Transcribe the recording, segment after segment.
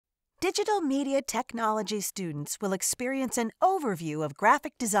Digital media technology students will experience an overview of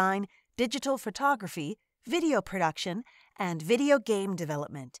graphic design, digital photography, video production, and video game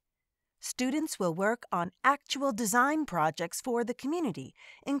development. Students will work on actual design projects for the community,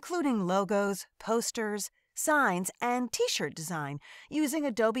 including logos, posters, signs, and T-shirt design using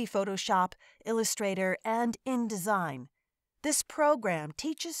Adobe Photoshop, Illustrator, and InDesign. This program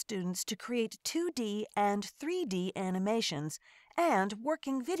teaches students to create 2D and 3D animations and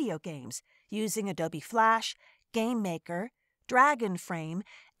working video games using Adobe Flash, GameMaker, DragonFrame,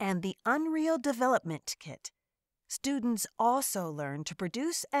 and the Unreal Development Kit. Students also learn to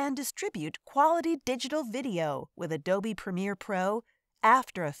produce and distribute quality digital video with Adobe Premiere Pro,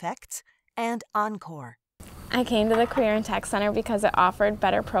 After Effects, and Encore. I came to the Career and Tech Center because it offered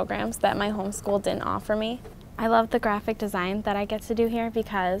better programs that my home school didn't offer me. I love the graphic design that I get to do here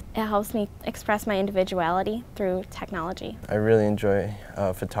because it helps me express my individuality through technology. I really enjoy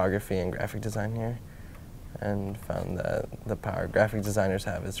photography and graphic design here, and found that the power graphic designers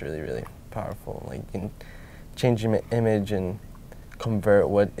have is really, really powerful. Like, you can change your image and convert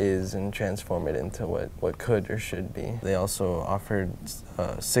what is and transform it into what could or should be. They also offered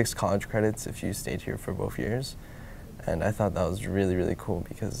 6 college credits if you stayed here for both years, and I thought that was really, really cool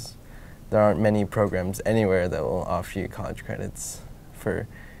because there aren't many programs anywhere that will offer you college credits for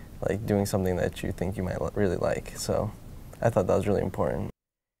doing something that you think you might really like. So I thought that was really important.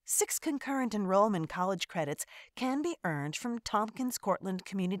 6 concurrent enrollment college credits can be earned from Tompkins Cortland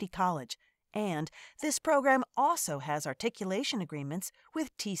Community College, and this program also has articulation agreements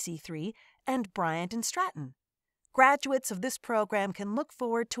with TC3 and Bryant and Stratton. Graduates of this program can look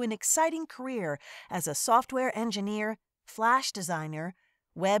forward to an exciting career as a software engineer, Flash designer,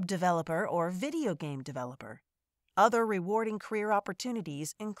 web developer, or video game developer. Other rewarding career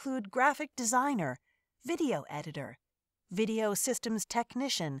opportunities include graphic designer, video editor, video systems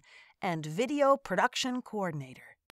technician, and video production coordinator.